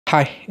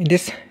Hi, in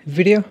this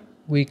video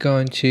we're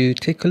going to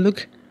take a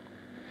look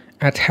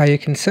at how you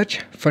can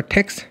search for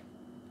text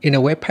in a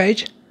web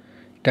page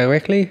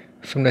directly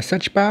from the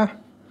search bar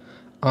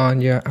on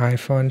your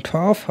iPhone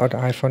 12 or the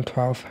iPhone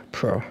 12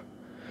 Pro.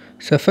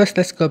 So first,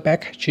 let's go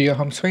back to your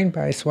home screen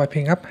by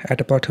swiping up at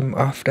the bottom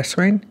of the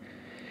screen.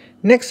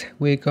 Next,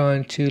 we're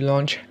going to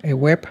launch a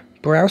web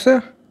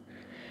browser,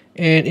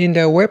 and in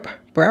the web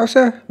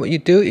browser what you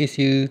do is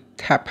you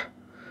tap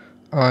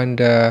on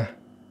the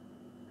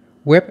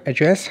web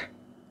address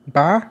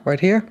bar right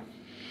here,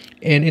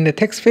 and in the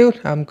text field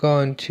I'm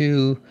going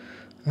to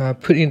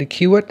put in the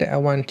keyword that I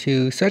want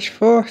to search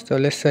for. So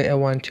let's say I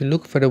want to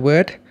look for the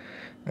word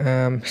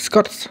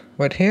Scots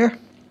right here,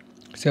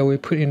 so we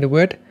put in the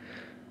word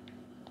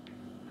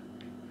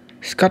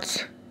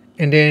Scots,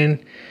 and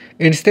then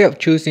instead of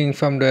choosing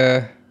from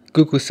the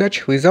Google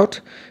search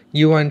result,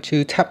 you want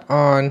to tap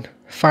on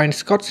Find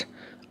Scots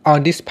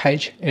on this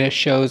page, and it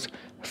shows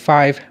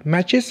 5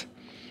 matches.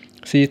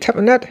 So you tap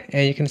on that,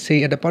 and you can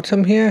see at the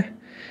bottom here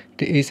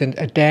there is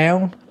a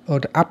down or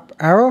the up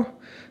arrow.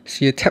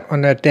 So you tap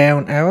on the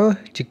down arrow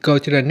to go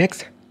to the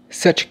next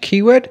search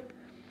keyword,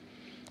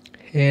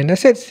 and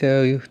that's it.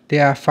 So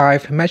there are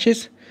 5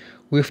 matches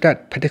with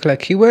that particular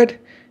keyword.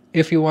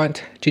 If you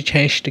want to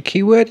change the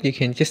keyword, you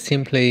can just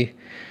simply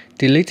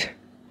delete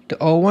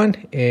the old one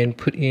and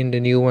put in the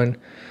new one.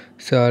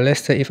 So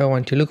let's say if I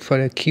want to look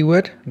for the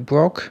keyword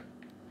broke,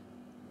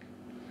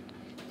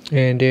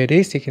 and there it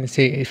is. You can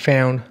see it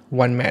found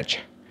 1 match,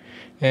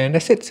 and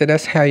that's it. So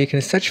that's how you can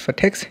search for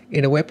text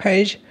in a web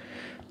page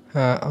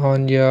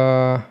on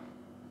your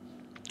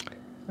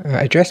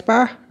address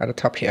bar at the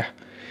top here.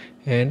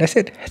 And that's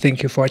it.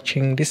 Thank you for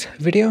watching this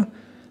video.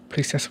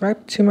 Please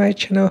subscribe to my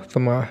channel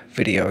for more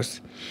videos.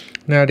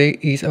 Now, there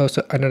is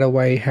also another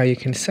way how you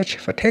can search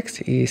for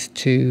text is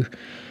to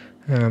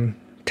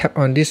tap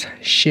on this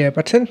share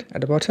button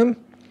at the bottom,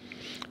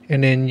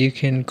 and then you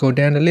can go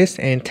down the list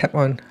and tap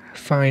on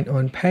Find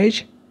on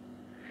Page,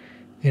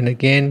 and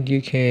again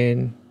you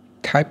can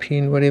type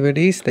in whatever it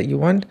is that you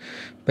want,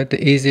 but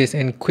the easiest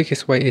and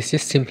quickest way is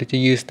just simply to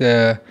use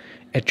the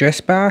address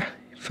bar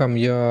from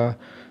your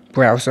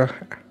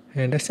browser.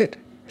 And that's it.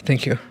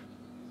 Thank you.